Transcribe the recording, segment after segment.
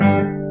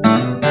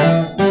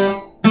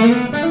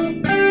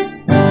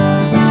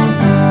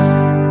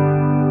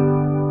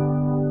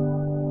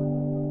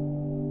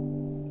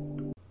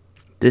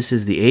This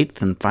is the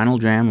 8th and final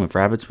dram of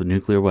Rabbits with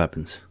Nuclear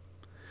Weapons.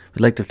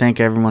 We'd like to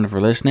thank everyone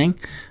for listening.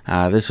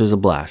 This was a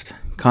blast.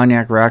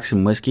 Cognac, Rocks,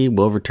 and Whiskey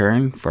will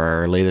return for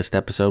our latest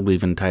episode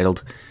we've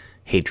entitled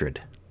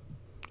Hatred.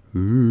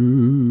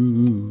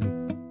 Ooh.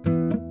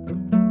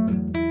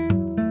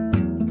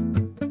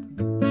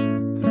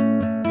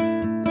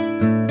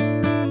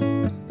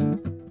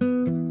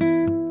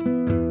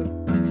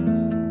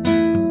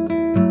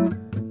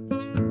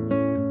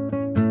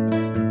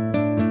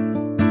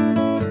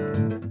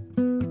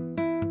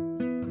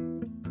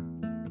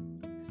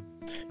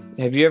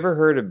 Have you ever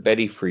heard of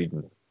Betty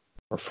Friedan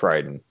or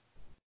Friedan?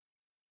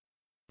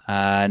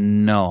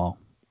 No.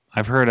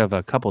 I've heard of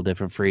a couple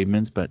different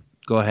Friedmans, but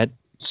go ahead.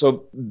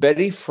 So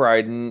Betty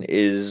Friedan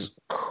is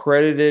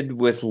credited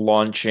with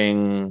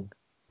launching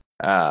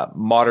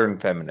modern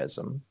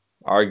feminism,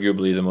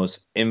 arguably the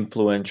most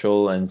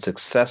influential and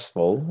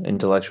successful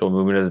intellectual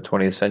movement of the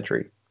 20th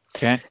century.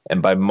 Okay.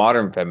 And by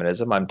modern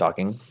feminism, I'm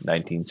talking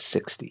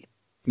 1960.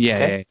 Yeah,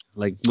 okay? yeah.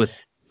 Like with...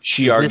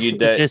 She argued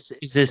that... Is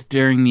this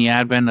during the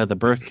advent of the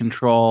birth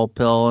control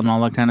pill and all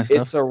that kind of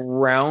stuff? It's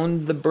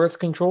around the birth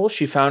control.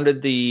 She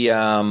founded the...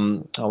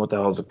 what the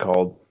hell is it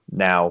called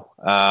now?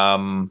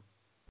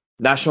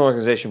 National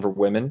Organization for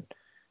Women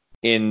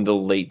in the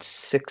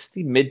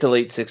mid to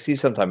late 60s,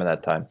 sometime in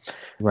that time.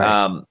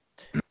 Right.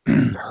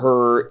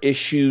 Her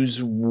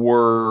issues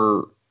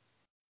were...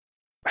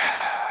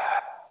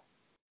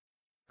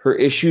 Her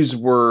issues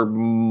were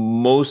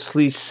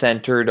mostly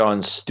centered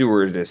on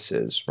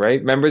stewardesses,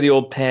 right? Remember the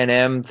old Pan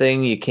Am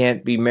thing? You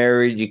can't be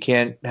married, you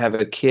can't have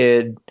a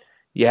kid,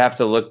 you have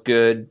to look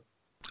good.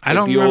 I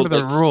don't remember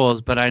the rules,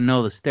 but I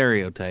know the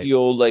stereotype. The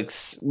old,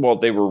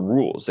 they were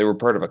rules. They were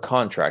part of a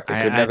contract.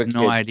 I had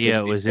no idea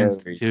it was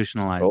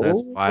institutionalized. Oh,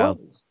 that's wild.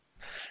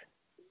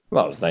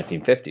 Well, it was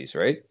 1950s,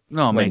 right?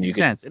 No, it makes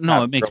sense.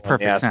 No, it makes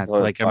perfect sense.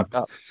 Like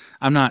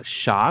I'm not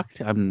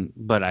shocked.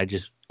 But I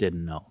just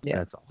didn't know. Yeah.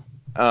 That's all.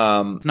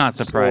 It's not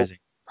surprising.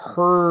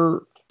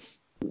 So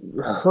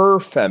her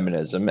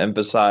feminism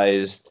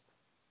emphasized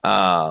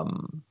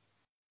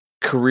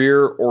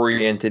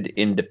career-oriented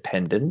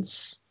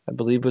independence, I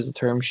believe was the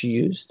term she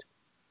used.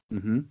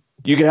 Mm-hmm.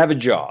 You could have a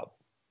job,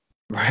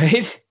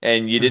 right?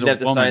 And you didn't have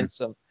to sign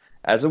some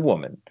as a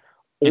woman.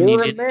 And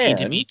you didn't need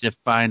to be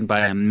defined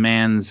by a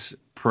man's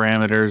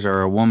parameters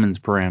or a woman's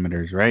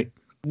parameters, right?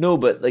 No,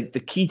 but like the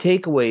key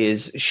takeaway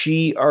is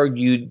she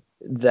argued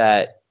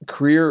that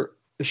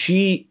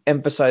she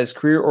emphasized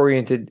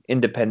career-oriented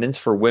independence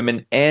for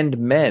women and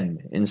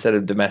men instead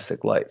of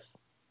domestic life.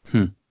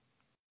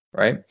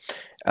 Right?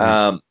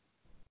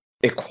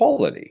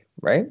 Equality,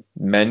 right?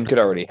 Men could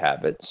already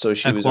have it. So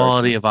she was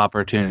equality of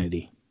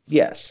opportunity.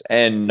 Yes,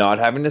 and not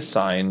having to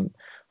sign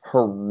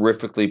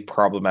horrifically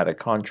problematic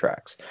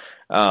contracts.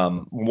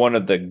 One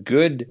of the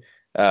good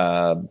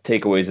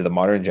takeaways of the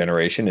modern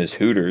generation is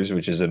Hooters,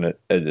 which is a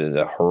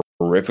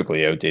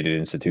horrifically outdated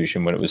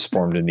institution when it was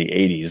formed in the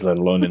 80s, let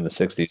alone in the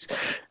 60s,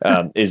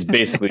 is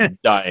basically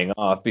dying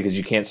off because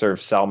you can't serve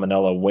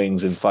salmonella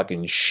wings and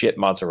fucking shit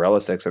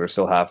mozzarella sticks that are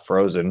still half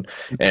frozen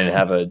and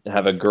have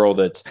a girl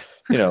that's,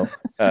 2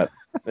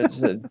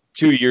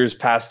 years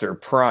past their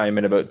prime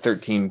and about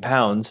 13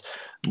 pounds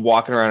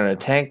walking around in a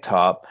tank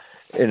top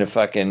in a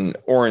fucking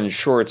orange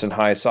shorts and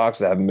high socks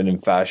that haven't been in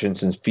fashion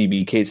since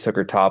Phoebe Cates took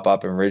her top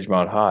up in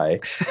Ridgemont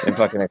High, and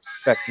fucking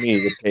expect me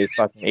to pay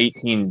fucking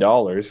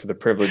 $18 for the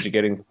privilege of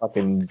getting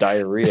fucking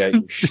diarrhea at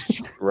your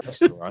shit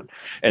restaurant.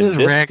 And this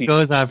rant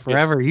goes on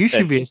forever. You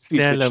should be a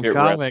stand-up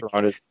comic.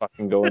 Restaurant is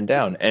fucking going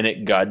down, and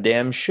it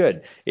goddamn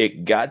should.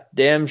 It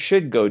goddamn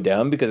should go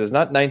down because it's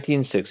not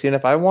 1960. And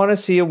if I want to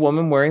see a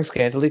woman wearing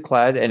scantily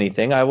clad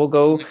anything, I will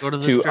go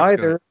to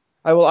either.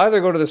 I will either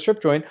go to the strip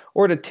joint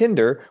or to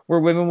Tinder, where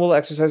women will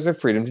exercise their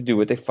freedom to do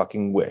what they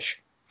fucking wish.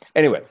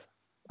 Anyway,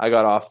 I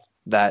got off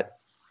that.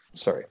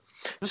 Sorry.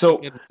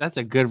 That's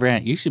a good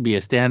rant. You should be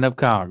a stand-up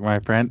comic, my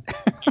friend.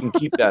 You can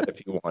keep that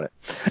if you want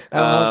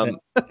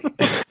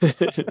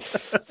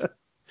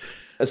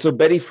it. So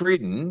Betty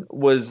Friedan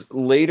was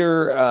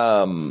later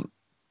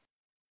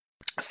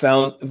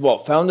found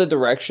the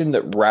direction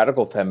that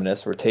radical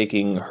feminists were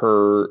taking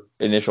her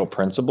initial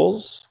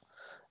principles.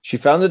 She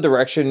found the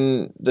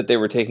direction that they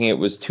were taking it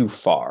was too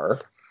far,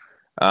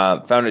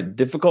 found it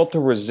difficult to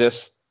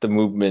resist the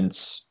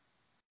movement's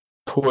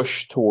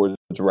push towards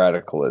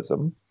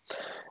radicalism.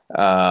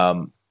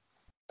 And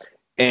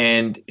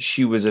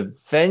she was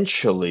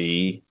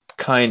eventually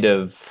kind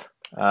of,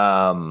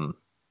 how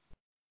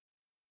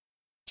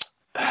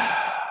do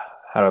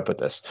I put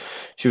this?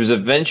 She was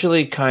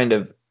eventually kind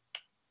of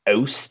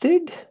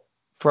ousted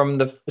from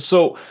the,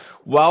 so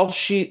while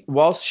she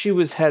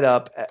was held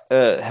up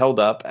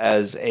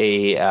as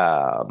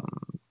a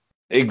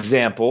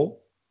example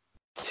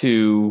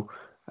to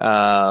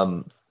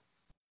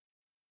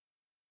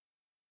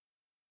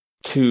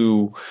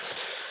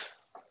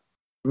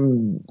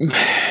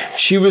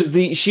she was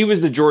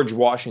the George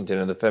Washington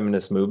of the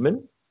feminist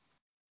movement.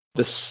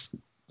 The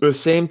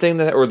same thing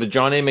or the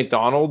John A.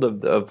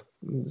 Macdonald of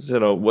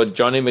what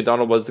John A.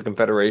 Macdonald was to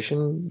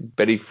Confederation,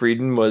 Betty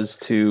Friedan was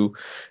to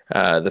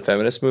the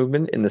feminist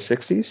movement in the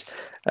 60s.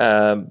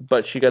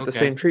 But she got the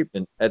same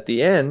treatment. At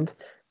the end,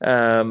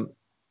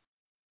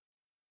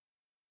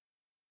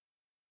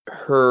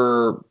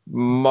 her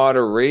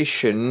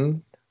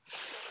moderation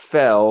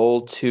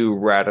fell to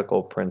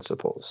radical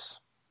principles.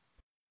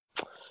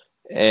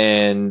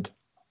 And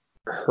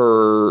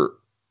her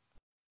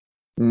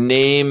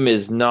name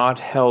is not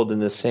held in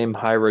the same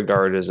high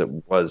regard as it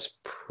was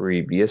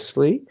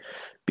previously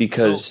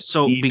because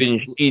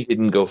she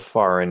didn't go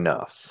far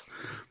enough.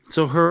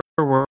 So her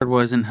word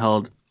wasn't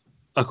held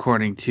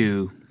according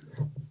to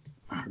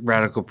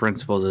radical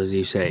principles, as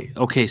you say.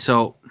 Okay,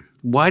 so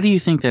why do you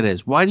think that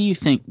is? Why do you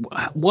think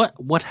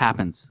what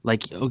happens?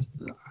 Like,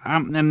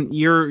 and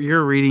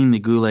you're reading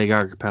the Gulag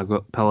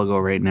Archipelago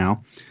right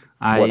now.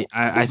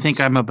 I think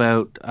I'm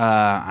about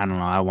I don't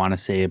know. I want to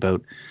say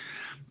about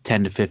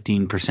 10 to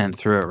 15%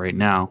 through it right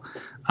now.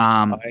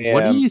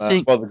 What do you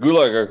think? Well, the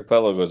Gulag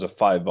Archipelago is a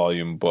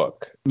 5-volume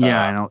book.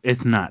 Yeah, I know.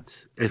 It's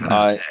nuts. It's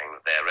nuts.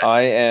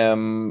 I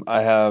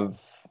have.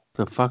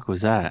 The fuck was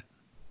that?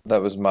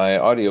 That was my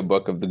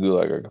audiobook of the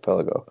Gulag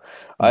Archipelago.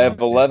 I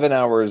have 11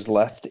 hours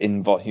left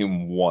in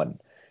volume 1.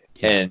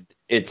 Yeah. And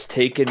it's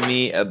taken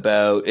me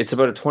it's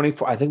about a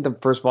 24. I think the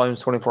first volume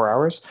is 24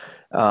 hours.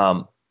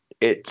 I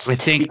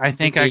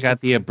think I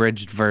got the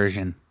abridged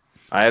version.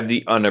 I have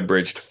the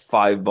unabridged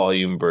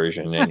 5-volume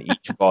version, and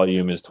each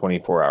volume is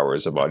 24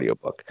 hours of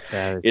audiobook.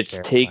 It's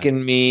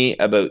taken me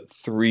about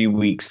 3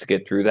 weeks to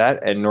get through that.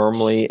 And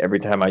normally,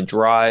 every time I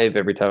drive,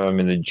 every time I'm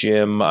in the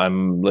gym,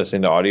 I'm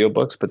listening to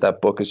audiobooks. But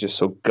that book is just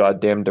so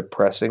goddamn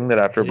depressing that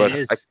after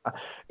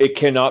it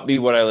cannot be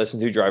what I listen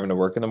to driving to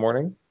work in the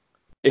morning.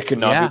 It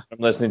cannot be what I'm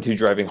listening to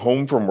driving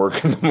home from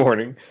work in the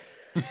morning.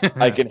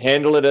 I can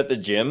handle it at the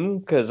gym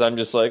because I'm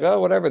just like, oh,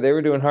 whatever. They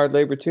were doing hard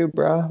labor too,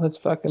 bro. Let's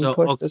fucking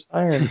push this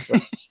iron.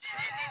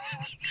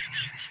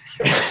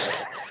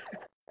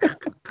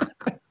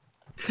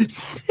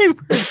 They were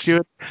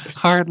doing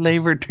hard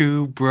labor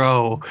too,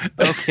 bro.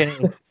 Okay.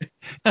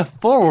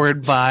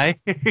 Forward by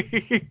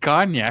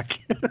Cognac.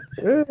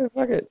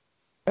 Fuck it.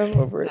 I'm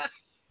over it.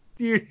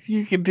 You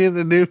can do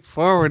the new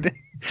forward.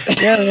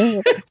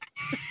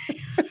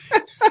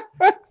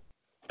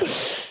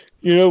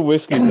 Yeah.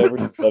 Whiskey's never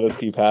going to let us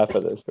keep half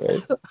of this,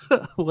 right?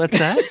 What's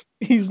that?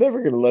 He's never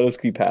going to let us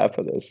keep half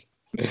of this.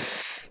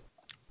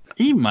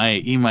 He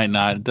might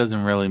not. It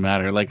doesn't really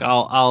matter. Like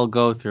I'll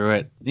go through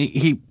it.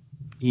 He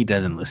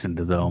doesn't listen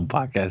to the own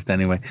podcast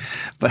anyway,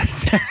 but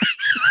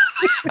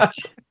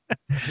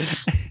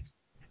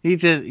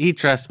he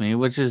trusts me,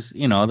 which is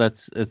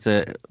it's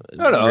an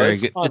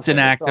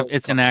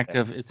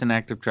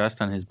active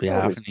trust on his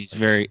behalf, and he's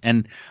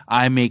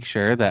I make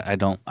sure that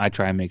I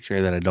try and make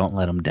sure that I don't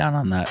let him down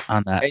on that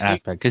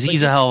aspect because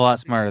he's a hell of a lot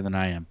smarter than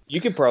I am.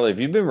 You could probably,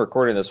 if you've been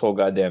recording this whole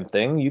goddamn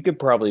thing, you could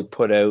probably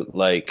put out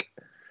like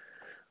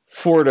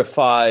 4 to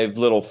 5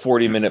 little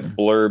 40-minute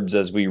blurbs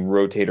as we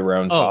rotate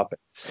around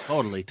topics.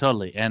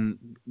 Totally. And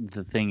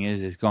the thing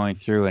is going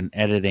through and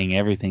editing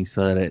everything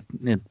so that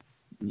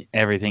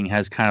everything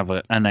has kind of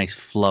a nice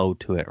flow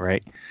to it,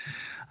 right?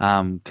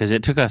 Because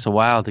it took us a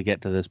while to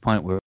get to this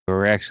point where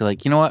we're actually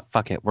like, you know what,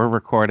 fuck it, we're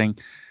recording,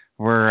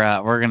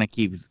 we're gonna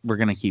keep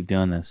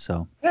doing this.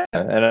 So yeah,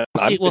 and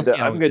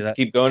I'm good to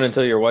keep going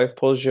until your wife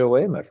pulls you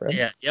away, my friend.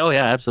 Yeah,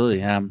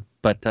 absolutely.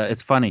 But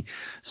it's funny.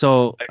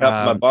 So I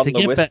got my bottle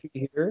of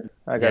whiskey here.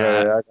 I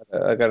got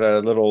a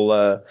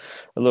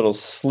little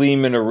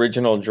Sleeman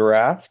original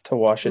draft to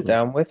wash it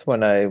down with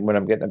when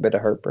I'm getting a bit of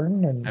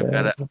heartburn.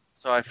 And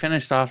so I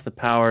finished off the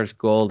Powers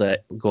Gold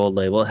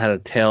label. It had a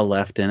tail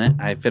left in it.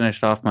 I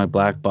finished off my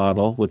black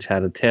bottle, which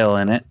had a tail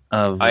in it.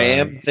 I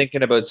am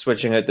thinking about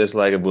switching out this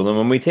Lagavulin.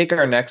 When we take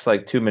our next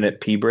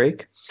 2-minute pee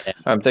break,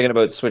 I'm thinking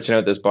about switching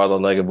out this bottle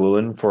of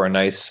Lagavulin for a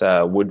nice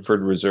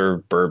Woodford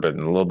Reserve bourbon.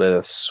 A little bit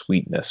of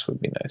sweetness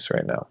would be nice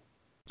right now.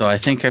 So I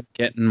think I'm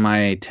getting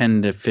my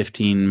 10 to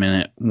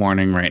 15-minute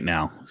warning right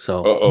now.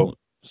 So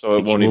so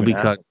it won't even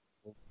happen.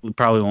 It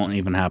probably won't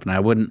even happen. I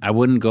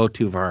wouldn't go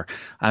too far.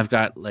 I've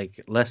got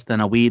less than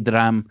a weed that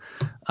I'm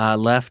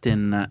left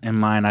in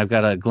mine. I've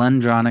got a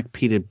Glendronach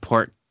peated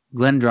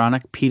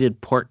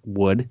port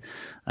wood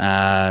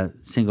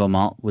single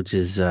malt, which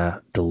is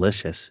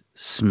delicious.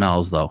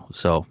 Smells though,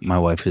 so my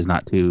wife is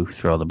not too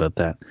thrilled about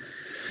that.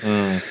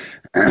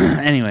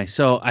 Anyway,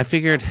 so I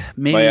figured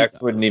maybe my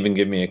ex wouldn't even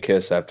give me a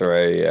kiss after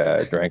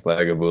I drank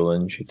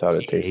Lagavulin. She thought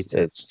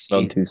it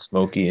smelled too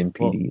smoky and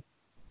peaty.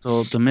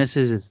 So the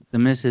missus is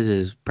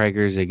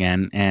preggers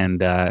again,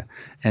 and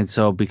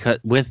so because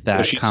with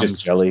that she's comes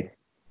just jelly.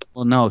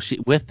 Well, no, it's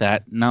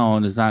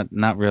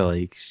not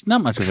really. She's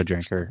not much of a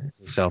drinker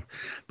herself,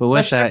 but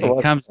with that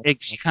it comes.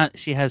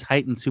 She has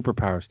heightened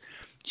superpowers.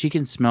 She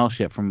can smell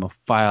shit from a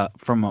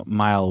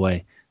mile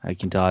away. I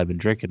can tell I've been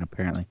drinking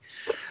apparently.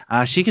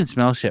 She can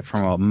smell shit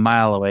from a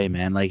mile away,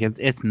 man. Like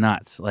it's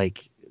nuts.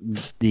 Like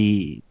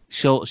she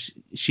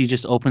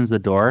just opens the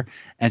door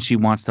and she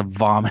wants to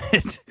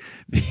vomit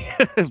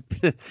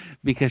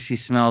because she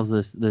smells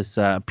this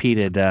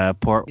peated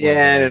port.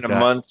 Yeah, and in a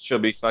month she'll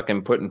be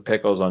fucking putting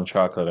pickles on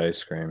chocolate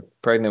ice cream.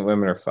 Pregnant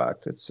women are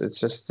fucked.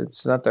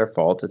 It's not their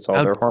fault. It's all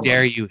their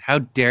hormones. How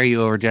dare you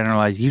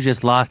overgeneralize? You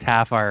just lost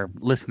half our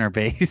listener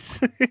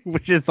base,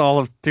 which is all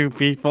of 2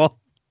 people.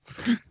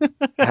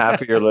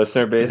 Half of your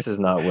listener base is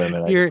not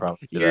women. I can promise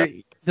you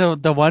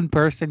that. The one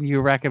person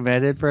you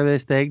recommended for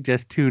this thing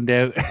just tuned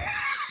out.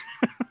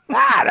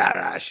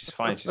 Nah. She's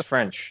fine. She's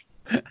French.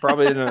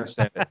 Probably didn't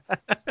understand it.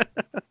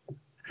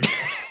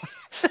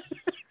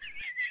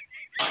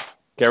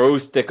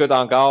 Garous, t'écoutes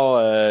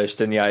encore, je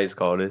te niaise,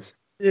 Cordis.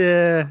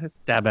 Yeah,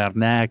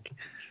 tabarnak.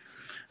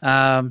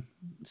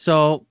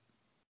 So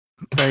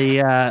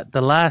the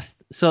last.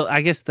 So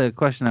I guess the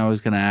question I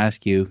was going to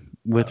ask you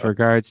with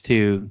regards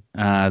to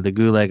the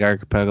Gulag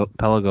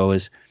Archipelago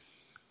is,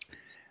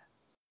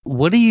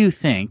 what do you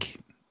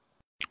think,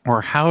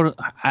 or how?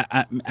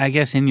 I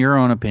guess in your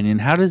own opinion,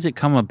 how does it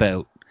come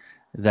about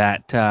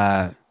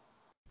that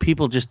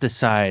people just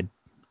decide,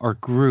 or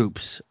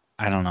groups?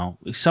 I don't know.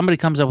 Somebody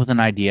comes up with an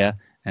idea.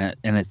 And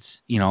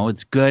it's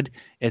it's good.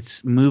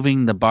 It's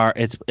moving the bar.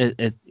 It's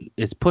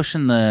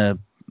pushing the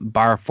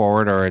bar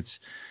forward, or it's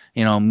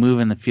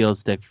moving the field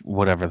stick,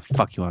 whatever the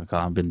fuck you want to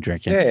call it. I've been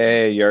drinking.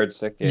 Yeah,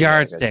 yardstick.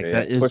 Yardstick.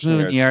 It's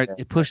moving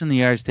pushing the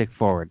yardstick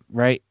forward,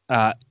 right?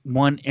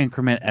 One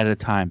increment at a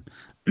time.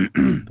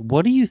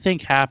 What do you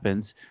think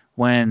happens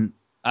when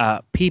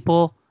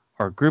people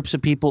or groups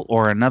of people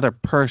or another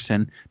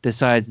person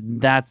decides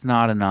that's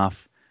not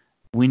enough?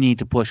 We need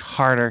to push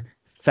harder,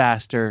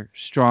 faster,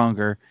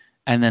 stronger.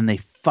 And then they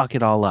fuck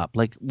it all up.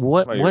 Like,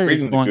 what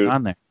is going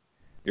on there?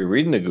 You're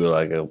reading the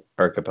Gulag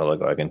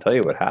Archipelago. I can tell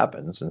you what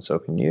happens, and so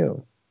can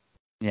you.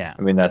 Yeah.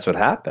 I mean, that's what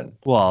happened.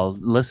 Well,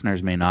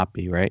 listeners may not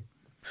be, right?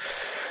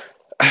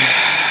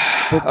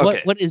 But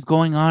Okay. what is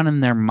going on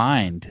in their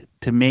mind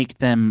to make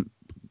them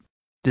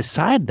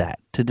decide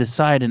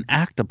and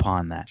act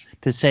upon that?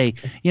 To say,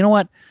 you know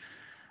what?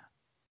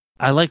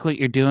 I like what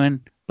you're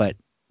doing, but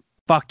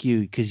fuck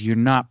you because you're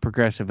not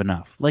progressive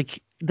enough.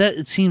 Like, that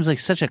it seems like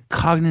such a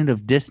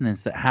cognitive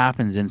dissonance that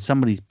happens in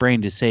somebody's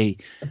brain to say,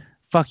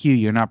 fuck you,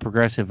 you're not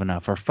progressive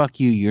enough, or fuck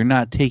you, you're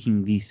not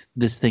taking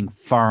this thing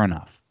far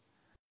enough.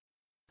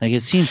 Like,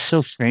 it seems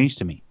so strange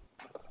to me.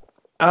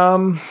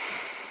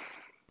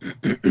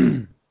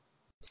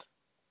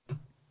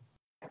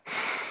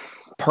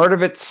 Part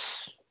of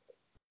it's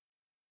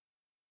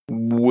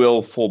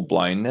willful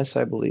blindness,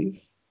 I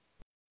believe.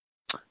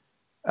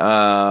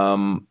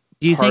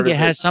 Do you think it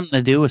has something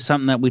to do with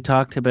something that we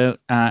talked about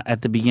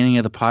at the beginning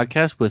of the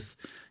podcast with,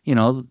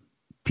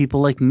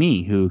 people like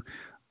me who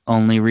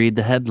only read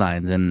the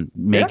headlines and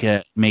make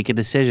a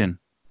decision?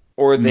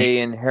 Or they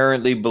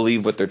inherently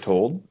believe what they're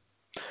told.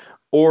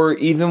 Or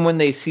even when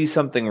they see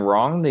something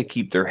wrong, they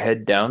keep their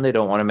head down. They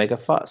don't want to make a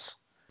fuss.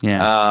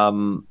 Yeah.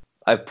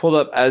 I pulled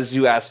up, as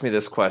you asked me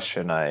this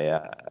question,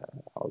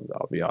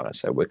 I'll be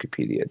honest, I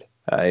Wikipedia'd.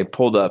 I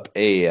pulled up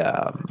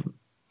a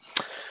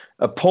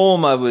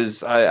poem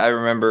I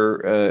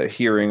remember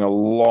hearing a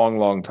long,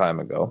 long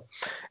time ago.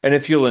 And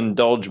if you'll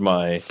indulge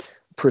my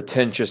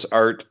pretentious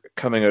art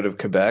coming out of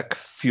Quebec,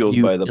 fueled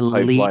by the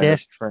pipeline of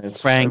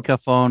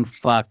francophone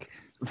fuck.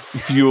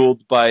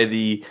 Fueled by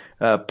the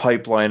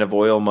pipeline of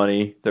oil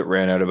money that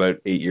ran out about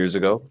 8 years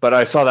ago. But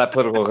I saw that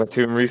political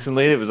cartoon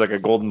recently. It was like a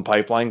golden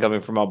pipeline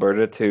coming from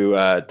Alberta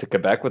to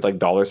Quebec with like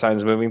dollar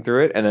signs moving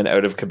through it. And then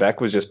out of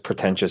Quebec was just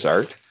pretentious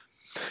art.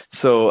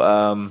 So,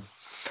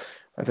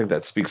 I think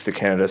that speaks to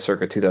Canada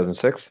circa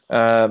 2006.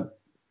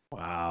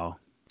 Wow.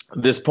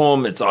 This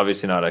poem, it's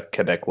obviously not a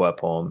Quebecois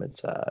poem.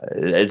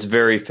 It's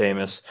very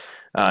famous.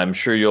 I'm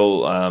sure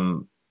you'll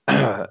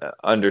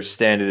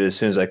understand it as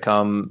soon as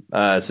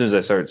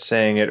I start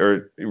saying it,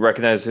 or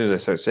recognize as soon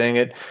as I start saying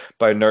it,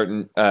 by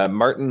Martin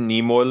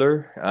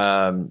Niemöller,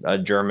 a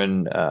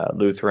German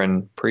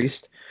Lutheran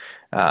priest.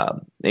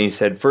 And he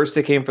said, first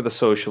they came for the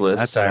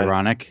socialists. That's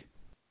ironic.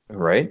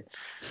 Right?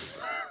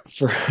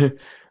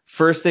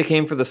 First, they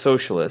came for the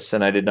socialists,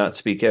 and I did not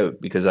speak out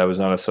because I was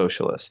not a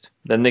socialist.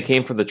 Then they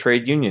came for the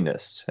trade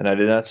unionists, and I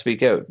did not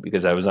speak out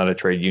because I was not a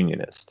trade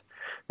unionist.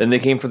 Then they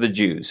came for the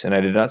Jews, and I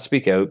did not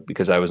speak out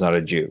because I was not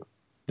a Jew.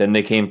 Then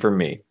they came for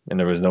me, and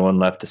there was no one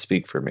left to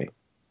speak for me.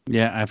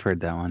 Yeah, I've heard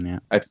that one, yeah.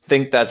 I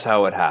think that's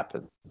how it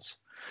happens.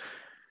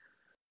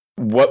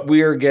 What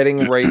we are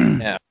getting right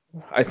now,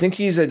 I think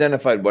he's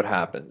identified what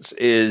happens,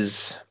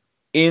 is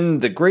in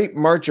the great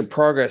march of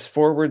progress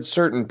forward,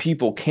 certain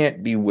people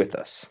can't be with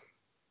us.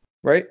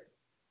 Right?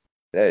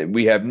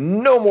 We have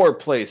no more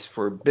place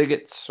for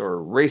bigots or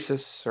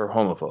racists or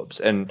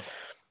homophobes. And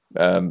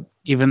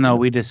even though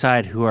we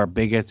decide who are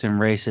bigots and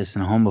racists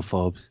and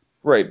homophobes.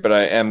 Right, but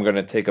I am going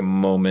to take a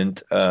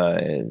moment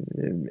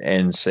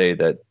and say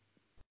that,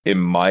 in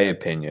my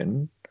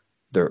opinion,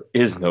 there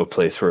is no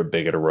place for a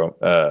bigot, a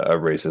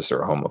racist,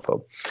 or a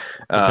homophobe.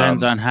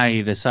 Depends on how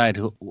you decide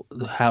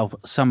how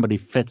somebody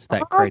fits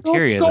that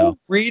criteria, though.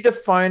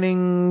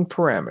 Redefining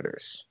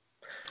parameters.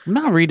 I'm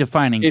not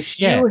redefining If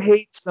shit. you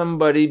hate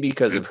somebody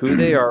because of who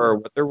they are or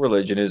what their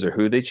religion is or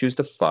who they choose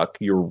to fuck,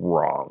 you're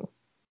wrong.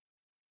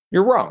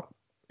 You're wrong.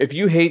 If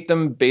you hate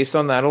them based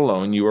on that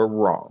alone, you are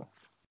wrong.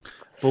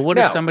 But what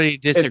if Now, somebody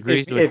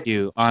disagrees with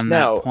you on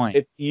that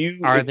point?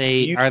 Are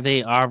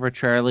they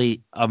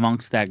arbitrarily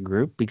amongst that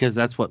group? Because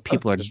that's what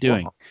people are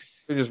doing. Wrong.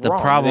 They're just The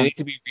wrong. problem, They need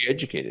to be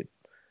re-educated.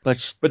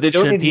 but They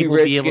don't should need to be people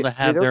be able to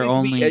have their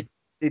only?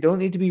 They don't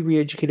need to be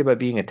re-educated by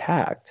being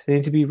attacked. They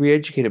need to be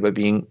re-educated by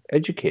being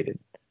educated.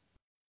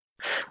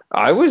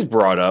 I was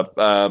brought up.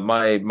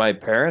 My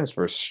parents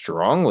were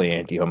strongly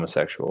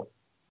anti-homosexual.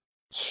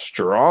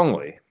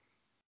 Strongly.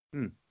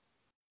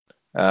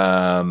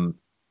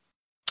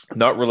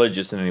 Not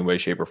religious in any way,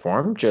 shape, or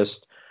form.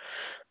 Just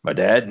my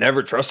dad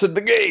never trusted the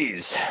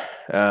gays.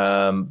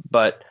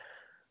 But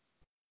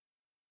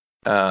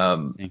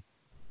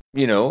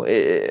you know,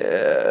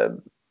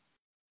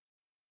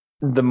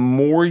 the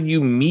more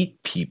you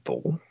meet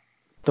people,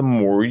 the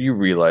more you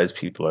realize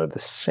people are the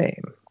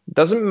same. It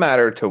doesn't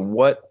matter to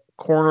what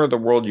corner of the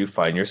world you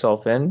find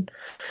yourself in.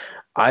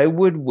 I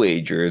would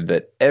wager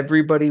that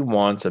everybody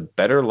wants a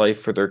better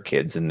life for their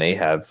kids than they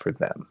have for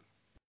them.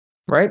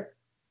 Right?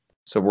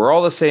 So we're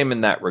all the same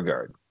in that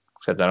regard.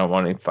 Except I don't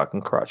want any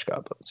fucking crotch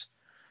goblins.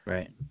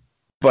 Right.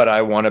 But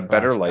I want a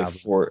better life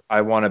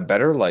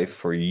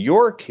for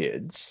your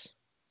kids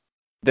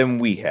than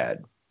we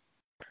had.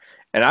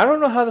 And I don't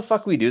know how the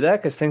fuck we do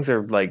that because things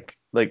are like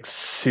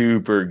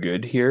super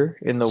good here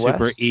in the West.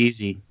 Super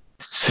easy.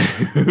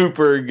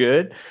 Super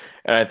good.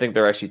 And I think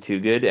they're actually too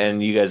good.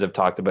 And you guys have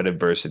talked about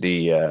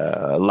adversity,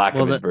 lack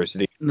of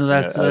adversity. No,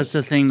 that's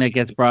the thing that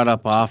gets brought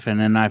up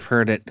often, and I've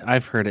heard it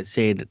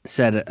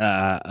said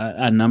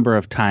a number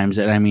of times.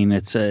 And I mean,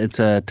 it's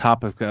a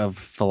topic of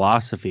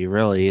philosophy,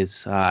 really.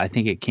 It's I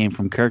think it came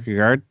from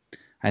Kierkegaard.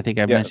 I think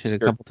I've mentioned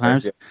it a couple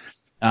times.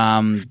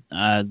 Yeah.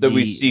 That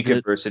we seek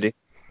adversity.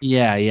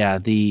 Yeah.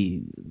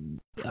 The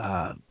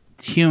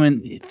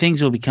human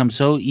things will become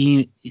so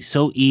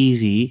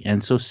easy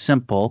and so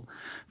simple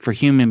for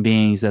human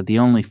beings that the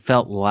only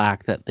felt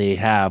lack that they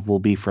have will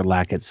be for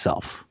lack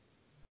itself.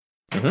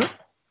 Mm-hmm.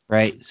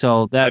 Right.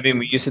 So that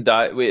we used to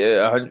die.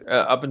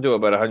 Up until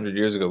about 100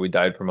 years ago, we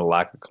died from a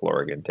lack of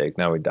caloric intake.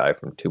 Now we die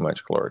from too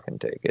much caloric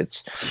intake.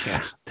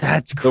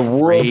 That's the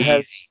world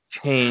has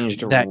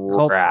changed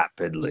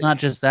rapidly. Not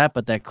just that,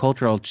 but that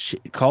cultural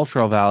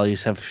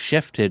values have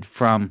shifted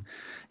from,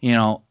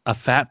 a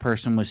fat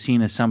person was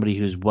seen as somebody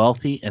who's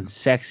wealthy and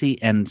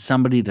sexy and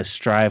somebody to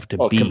strive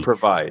to be. Can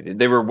provide.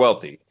 They were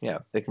wealthy. Yeah,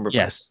 they can provide.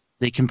 Yes,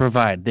 they can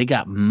provide. They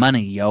got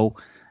money, yo.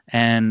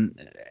 And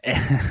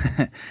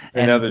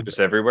now they're just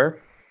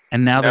everywhere.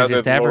 And now they're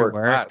just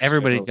everywhere. Class,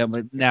 everybody's got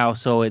now.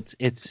 So it's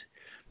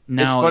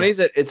now.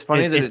 It's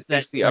funny that it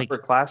takes the upper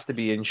class to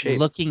be in shape.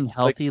 Looking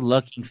healthy,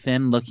 looking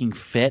thin, looking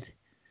fit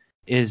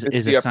is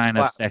a sign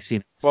of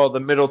sexiness. Well, the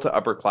middle to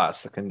upper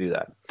class that can do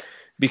that,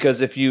 because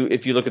if you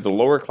look at the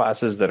lower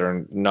classes that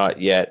are not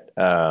yet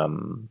that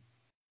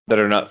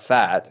are not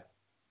fat,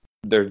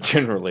 they're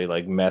generally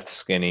like meth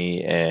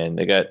skinny, and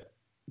they got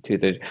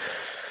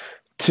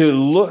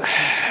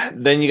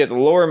then you get the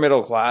lower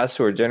middle class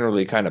who are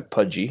generally kind of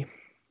pudgy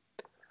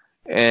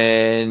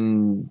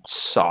and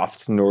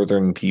soft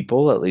northern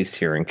people, at least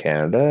here in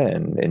Canada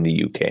and in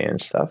the UK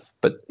and stuff.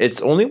 But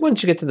it's only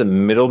once you get to the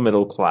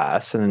middle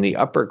class and then the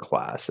upper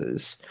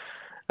classes,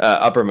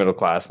 upper middle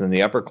class and then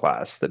the upper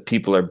class, that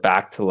people are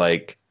back to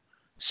like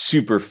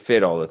super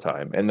fit all the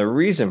time. And the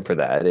reason for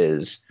that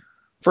is,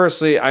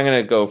 firstly, I'm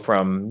going to go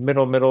from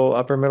middle,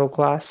 upper middle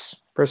class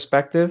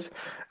perspective.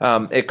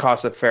 It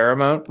costs a fair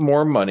amount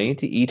more money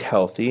to eat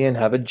healthy and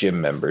have a gym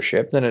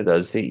membership than it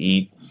does to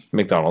eat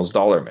McDonald's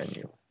dollar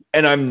menu.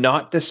 And I'm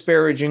not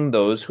disparaging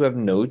those who have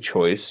no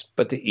choice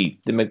but to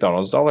eat the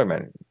McDonald's dollar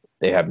menu.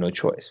 They have no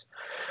choice.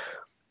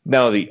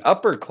 Now, the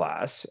upper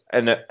class,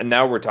 and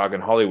now we're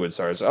talking Hollywood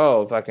stars.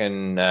 Oh,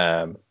 fucking,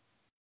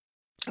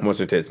 what's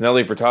her tits?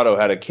 Nelly Furtado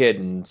had a kid,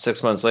 and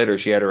 6 months later,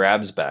 she had her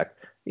abs back.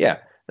 Yeah,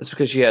 that's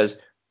because she has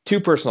 2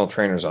 personal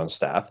trainers on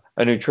staff,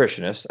 a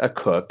nutritionist, a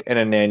cook, and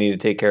a nanny to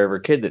take care of her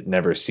kid that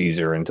never sees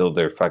her until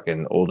they're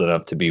fucking old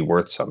enough to be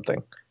worth something.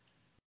 You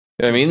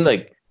know what I mean?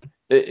 Like,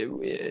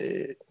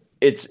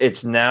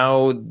 it's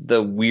now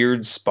the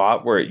weird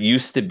spot where it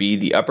used to be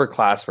the upper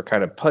class were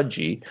kind of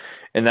pudgy,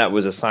 and that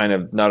was a sign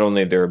of not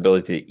only their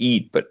ability to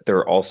eat, but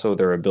their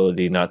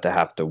ability not to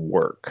have to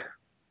work.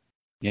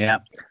 Yeah.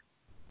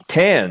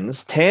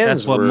 Tans.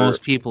 That's what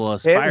most people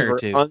aspire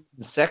to.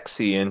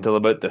 Unsexy until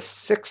about the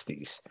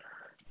 60s.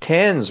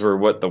 Tans were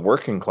what the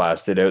working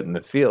class did out in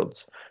the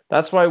fields.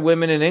 That's why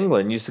women in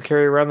England used to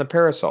carry around the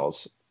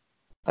parasols.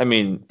 I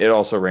mean, it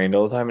also rained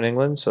all the time in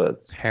England, so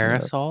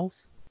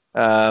parasols.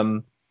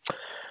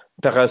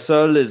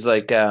 Parasol is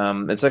like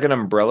it's like an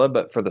umbrella,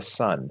 but for the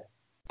sun.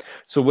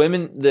 So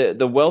women,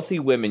 the wealthy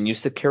women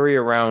used to carry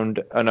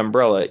around an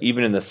umbrella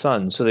even in the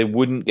sun, so they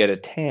wouldn't get a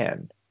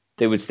tan.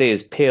 They would stay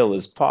as pale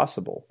as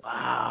possible.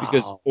 Wow.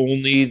 Because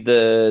only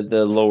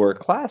the lower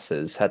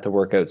classes had to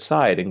work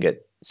outside and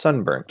get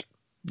sunburnt.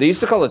 They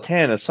used to call a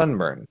tan a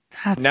sunburn.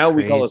 That's now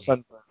crazy. We call a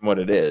sunburn what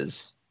it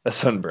is. a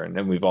sunburn,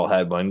 and we've all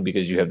had one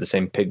because you have the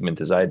same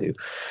pigment as I do.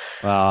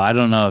 Well, I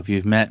don't know if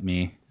you've met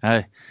me.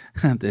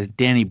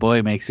 Danny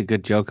Boy makes a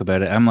good joke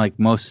about it. I'm like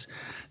most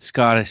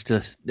Scottish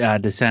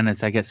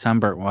descendants. I get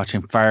sunburnt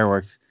watching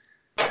fireworks.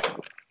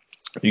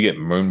 You get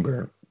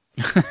moonburn.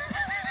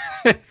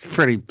 It's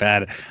pretty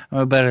bad. I'm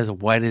about as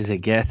white as it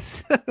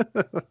gets.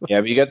 Yeah,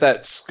 but you got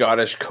that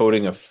Scottish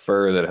coating of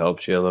fur that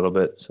helps you a little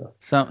bit. So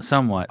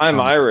somewhat. I'm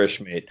Irish,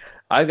 mate.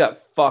 I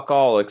got fuck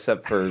all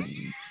except for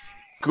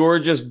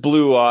gorgeous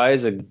blue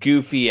eyes, a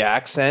goofy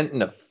accent,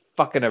 and a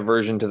fucking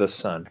aversion to the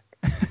sun.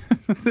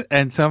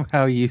 And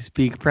somehow you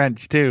speak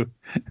French too.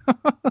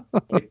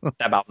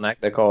 Tabarnak,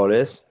 they call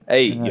this.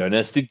 Hey, you're in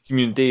a petite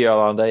community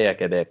hollandais à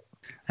Québec.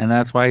 And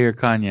that's why you're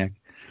Cognac.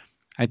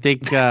 I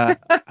think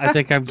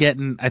I'm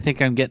getting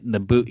the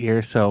boot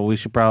here, so we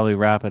should probably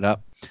wrap it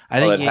up.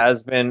 It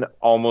has been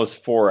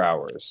almost 4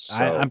 hours. So.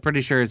 I'm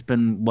pretty sure it's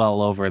been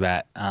well over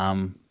that.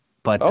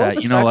 But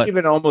it's you know what? It's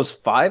actually been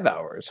almost 5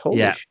 hours. Holy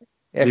shit.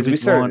 Yeah, because we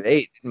started at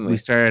 8, didn't we? We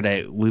started at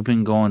 8. We've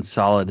been going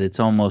solid. It's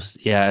almost,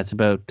 it's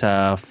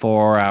about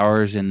 4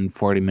 hours and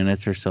 40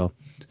 minutes or so.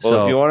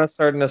 Well, if you want to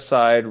start an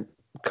aside,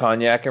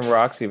 Cognac and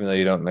rocks, even though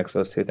you don't mix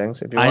those two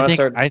things. If you want to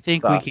start I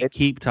think we could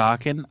keep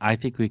talking. I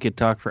think we could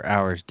talk for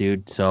hours,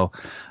 dude. So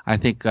I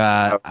think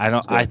I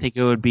think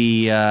it would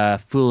be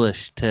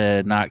foolish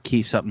to not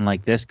keep something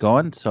like this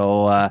going.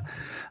 So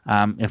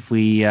if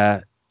we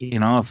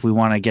if we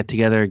want to get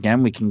together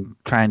again, we can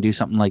try and do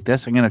something like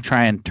this. I'm going to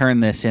try and turn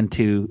this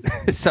into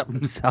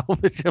something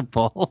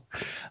salvageable.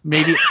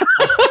 Maybe.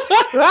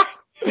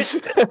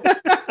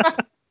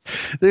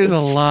 There's a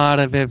lot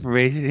of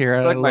information here.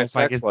 I don't know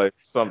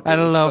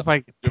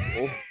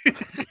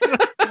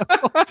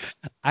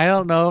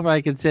if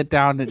I can sit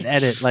down and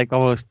edit like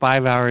almost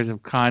 5 hours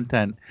of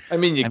content. I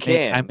mean, you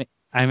can.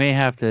 I may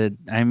have to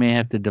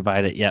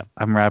divide it. Yep,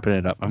 I'm wrapping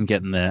it up. I'm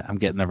getting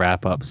the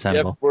wrap up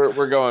symbol. Yep,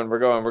 we're going.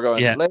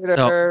 Yeah,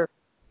 later.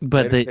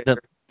 But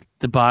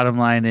the bottom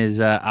line is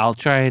I'll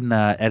try and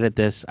edit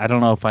this. I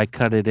don't know if I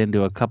cut it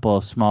into a couple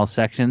of small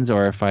sections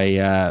or if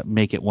I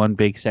make it one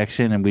big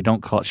section and we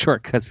don't call it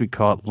shortcuts, we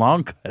call it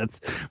long cuts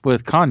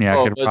with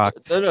Cognac and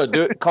rocks.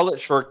 No, call it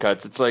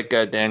shortcuts. It's like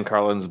Dan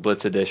Carlin's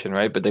Blitz edition,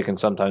 right? But they can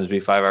sometimes be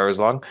 5 hours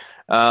long.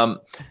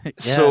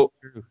 So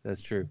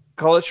that's true.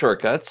 Call it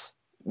shortcuts.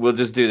 We'll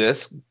just do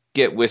this.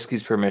 Get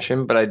Whiskey's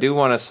permission, but I do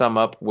want to sum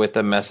up with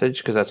a message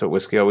because that's what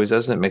Whiskey always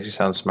does, and it makes you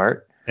sound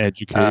smart.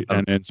 Educate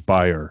and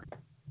inspire.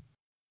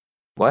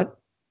 What?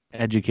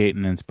 Educate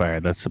and inspire.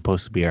 That's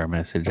supposed to be our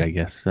message, I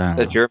guess.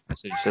 That's your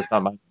message. That's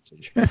not my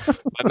message.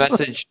 My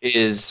message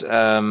is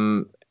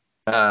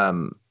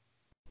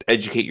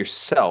educate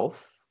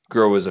yourself,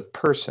 grow as a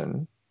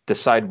person,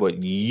 decide what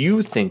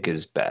you think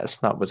is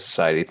best, not what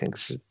society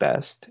thinks is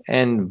best,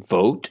 and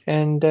vote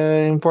and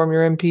inform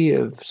your MP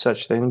of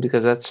such thing,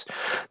 because that's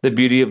the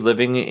beauty of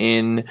living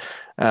in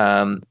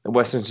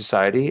Western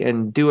society.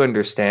 And do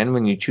understand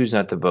when you choose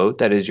not to vote,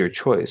 that is your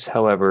choice.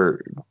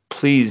 However,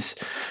 please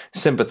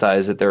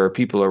sympathize that there are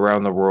people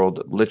around the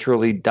world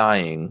literally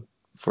dying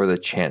for the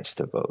chance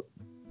to vote.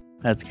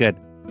 That's good.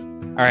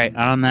 All right.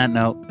 On that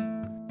note,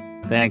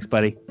 thanks,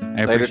 buddy.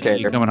 I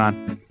appreciate you coming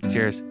on.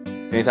 Cheers.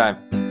 Anytime.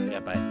 Yeah,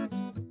 bye.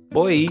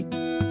 Boy.